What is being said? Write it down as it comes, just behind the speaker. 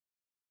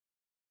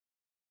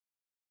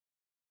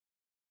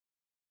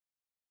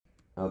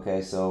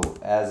Okay, so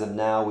as of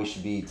now, we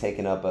should be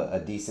taking up a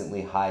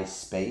decently high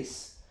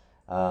space.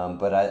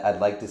 But I'd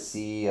like to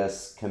see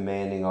us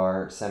commanding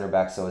our center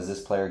back. So as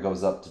this player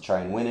goes up to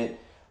try and win it,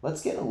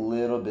 let's get a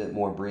little bit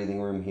more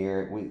breathing room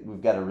here.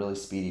 We've got a really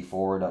speedy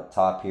forward up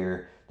top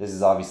here. This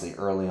is obviously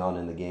early on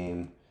in the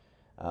game.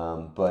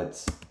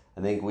 But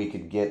I think we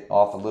could get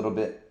off a little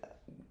bit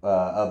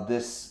of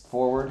this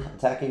forward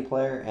attacking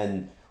player.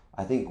 And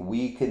I think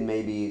we could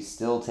maybe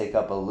still take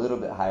up a little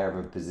bit higher of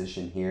a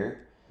position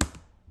here.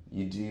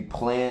 You do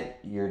plant,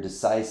 you're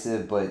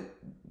decisive, but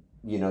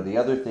you know, the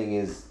other thing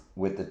is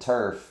with the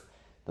turf,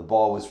 the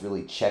ball was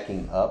really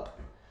checking up.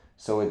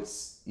 So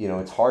it's, you know,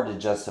 it's hard to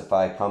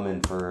justify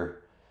coming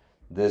for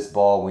this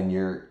ball when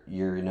you're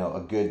you know,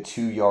 a good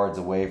 2 yards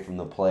away from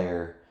the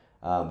player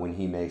when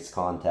he makes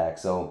contact.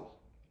 So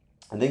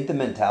I think the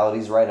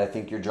mentality's right. I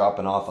think you're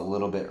dropping off a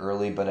little bit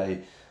early, but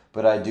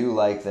I do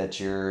like that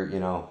you're, you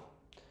know,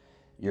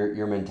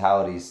 your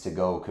mentality is to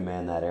go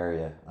command that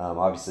area.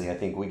 Obviously, I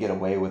think we get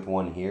away with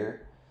one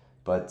here,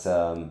 but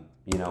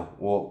you know,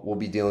 we'll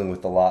be dealing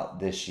with a lot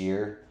this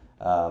year.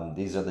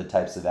 These are the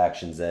types of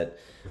actions that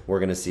we're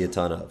going to see a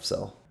ton of.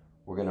 So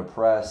we're going to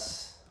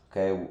press.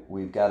 Okay,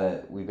 we've got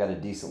a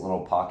decent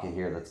little pocket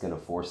here that's going to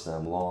force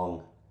them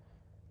long,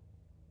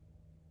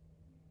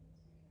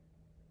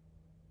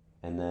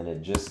 and then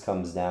it just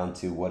comes down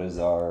to what is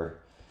our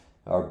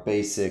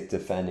basic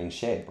defending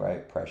shape,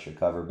 right? Pressure,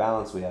 cover,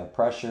 balance. We have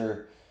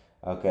pressure.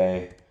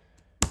 Okay,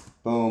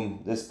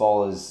 boom. This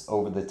ball is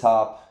over the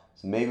top.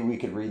 So maybe we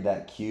could read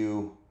that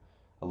cue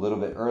a little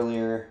bit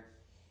earlier.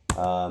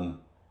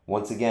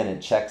 Once again,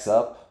 it checks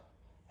up.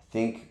 I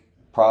think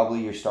probably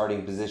your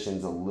starting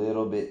position's a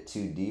little bit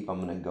too deep.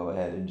 I'm going to go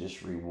ahead and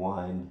just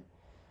rewind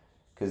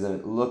because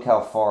look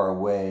how far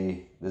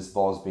away this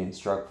ball is being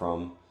struck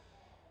from.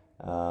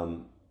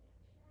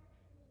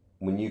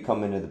 When you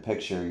come into the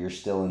picture, you're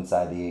still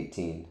inside the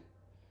 18.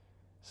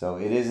 So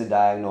it is a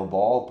diagonal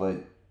ball,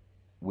 but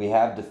we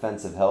have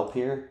defensive help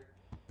here.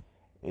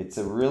 It's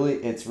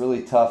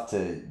really tough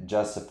to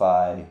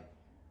justify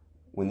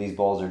when these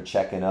balls are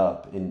checking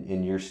up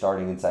and you're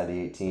starting inside the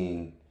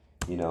 18,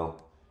 you know,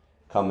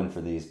 coming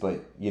for these.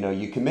 But, you know,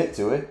 you commit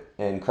to it,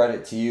 and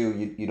credit to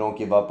you. You don't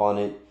give up on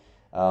it.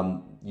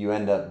 You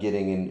end up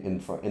getting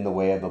in the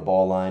way of the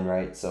ball line,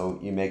 right? So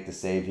you make the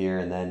save here,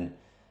 and then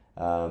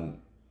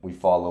we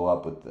follow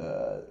up with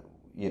the,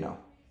 you know,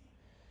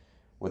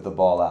 with the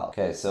ball out.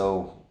 Okay,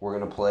 so we're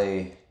going to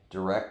play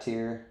direct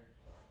here,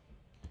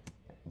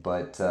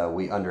 but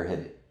we underhit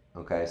it.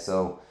 Okay,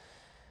 so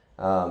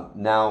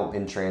now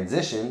in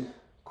transition,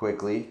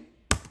 quickly,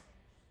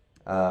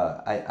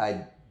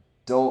 I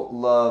don't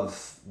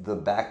love the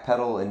back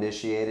pedal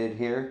initiated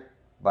here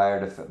by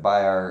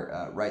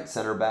our right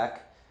center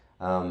back.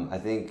 I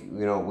think,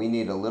 you know, we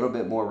need a little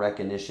bit more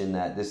recognition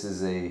that this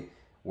is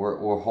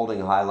we're holding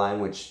a high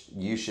line, which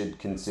you should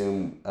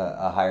consume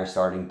a higher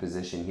starting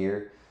position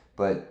here.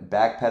 But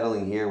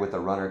backpedaling here with a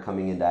runner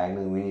coming in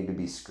diagonally, we need to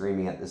be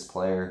screaming at this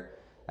player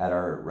at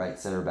our right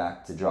center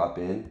back to drop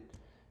in.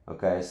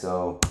 Okay,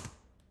 so,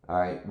 all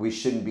right, we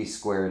shouldn't be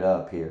squared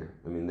up here.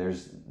 I mean,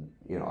 there's,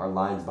 you know, our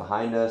line's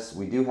behind us.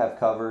 We do have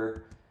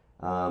cover,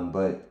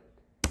 but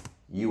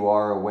you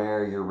are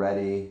aware, you're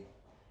ready.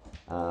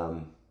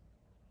 You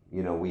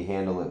know, we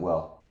handle it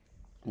well.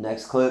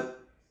 Next clip,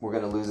 we're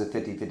going to lose a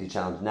 50-50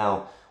 challenge.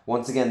 Now,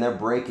 once again, they're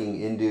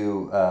breaking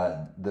into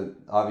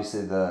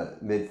obviously the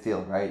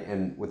midfield, right?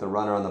 And with a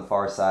runner on the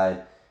far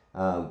side,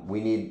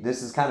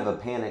 this is kind of a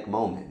panic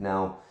moment.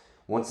 Now,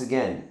 once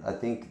again, I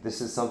think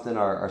this is something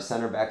our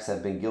center backs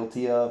have been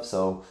guilty of.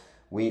 So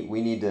we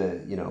need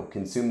to, you know,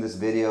 consume this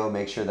video,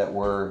 make sure that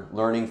we're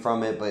learning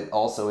from it, but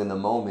also in the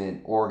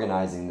moment,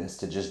 organizing this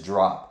to just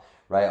drop,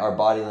 right? Our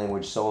body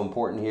language is so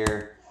important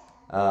here.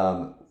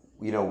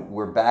 You know,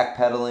 we're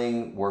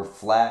backpedaling, we're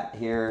flat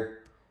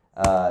here.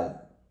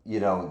 You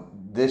know,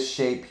 this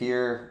shape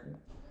here,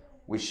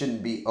 we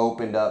shouldn't be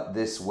opened up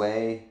this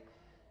way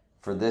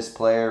for this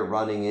player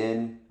running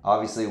in.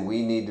 Obviously,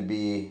 we need to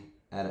be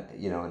at,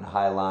 you know, in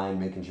high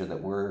line, making sure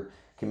that we're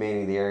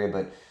commanding the area,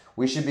 but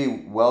we should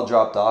be well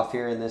dropped off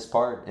here in this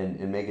part and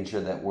making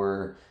sure that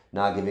we're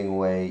not giving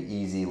away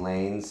easy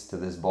lanes to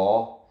this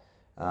ball.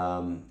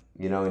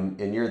 You know,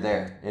 and you're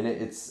there. And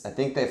I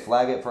think they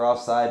flag it for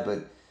offside,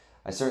 but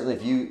I certainly,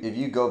 if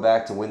you go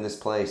back to when this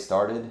play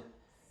started,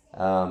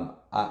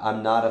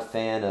 I'm not a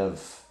fan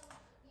of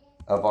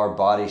our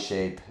body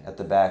shape at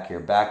the back here.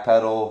 Back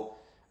pedal.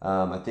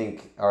 I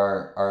think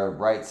our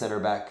right center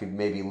back could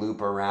maybe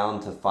loop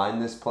around to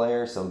find this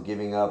player. So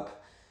giving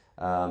up,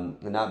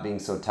 not being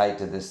so tight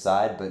to this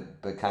side,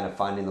 but kind of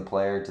finding the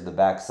player to the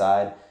back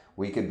side.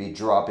 We could be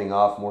dropping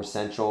off more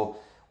central.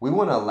 We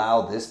want to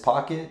allow this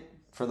pocket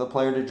for the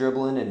player to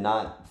dribble in and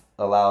not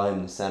allow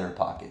him the center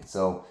pocket.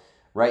 So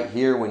right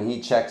here when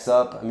he checks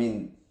up, I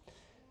mean,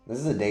 this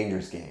is a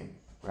dangerous game,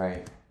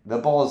 right? The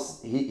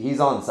ball's he's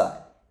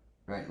onside,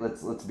 right?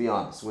 Let's be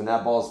honest. When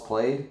that ball's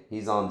played,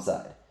 he's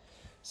onside.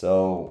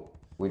 So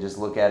we just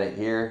look at it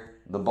here.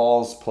 The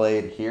ball's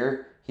played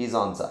here. He's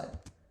onside.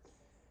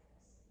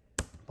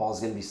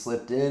 Ball's gonna be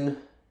slipped in.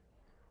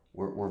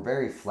 we're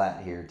very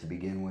flat here to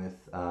begin with.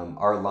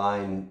 Our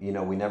line, you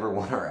know, we never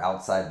want our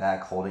outside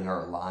back holding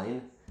our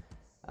line.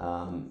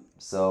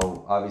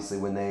 So obviously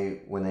when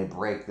they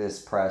break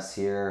this press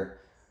here,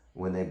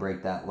 when they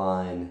break that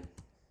line,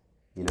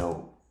 you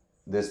know,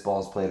 this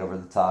ball's played over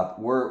the top.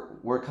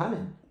 We're kind of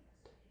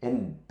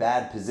in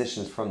bad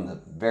positions from the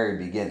very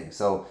beginning.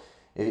 So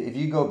if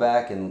you go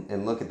back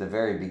and look at the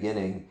very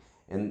beginning,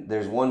 and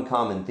there's one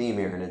common theme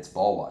here, and it's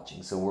ball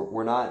watching. So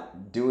we're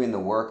not doing the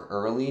work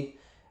early.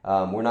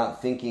 We're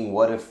not thinking,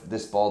 what if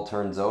this ball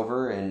turns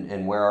over,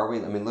 and where are we?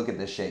 I mean, look at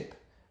this shape,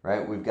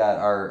 right? We've got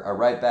our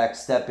right back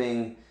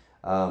stepping,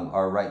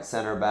 our right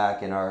center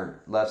back, and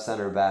our left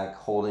center back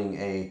holding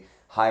a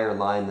higher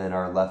line than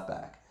our left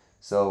back.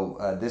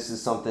 So this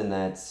is something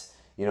that's,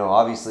 you know,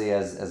 obviously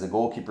as a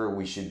goalkeeper,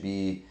 we should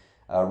be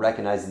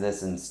recognizing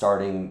this and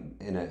starting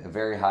in a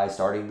very high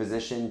starting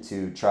position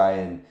to try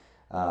and,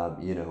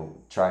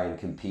 try and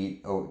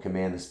compete or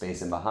command the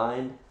space in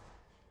behind.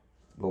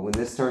 But when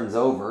this turns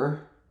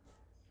over,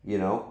 you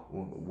know,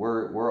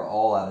 we're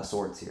all out of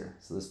sorts here.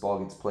 So this ball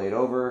gets played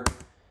over.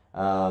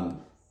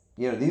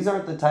 You know, these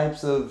aren't the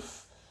types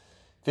of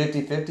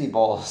 50-50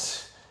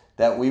 balls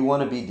that we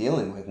want to be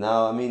dealing with.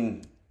 Now, I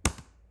mean,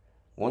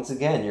 once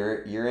again,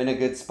 you're in a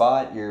good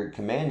spot, you're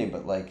commanding,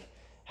 but like,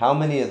 how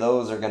many of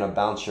those are going to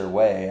bounce your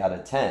way out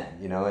of 10,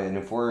 you know? And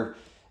if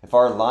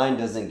our line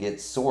doesn't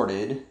get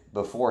sorted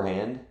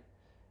beforehand,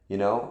 you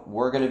know,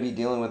 we're going to be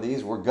dealing with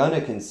these. We're going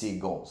to concede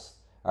goals.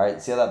 All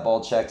right, see how that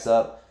ball checks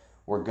up?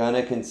 We're going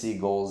to concede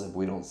goals if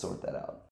we don't sort that out.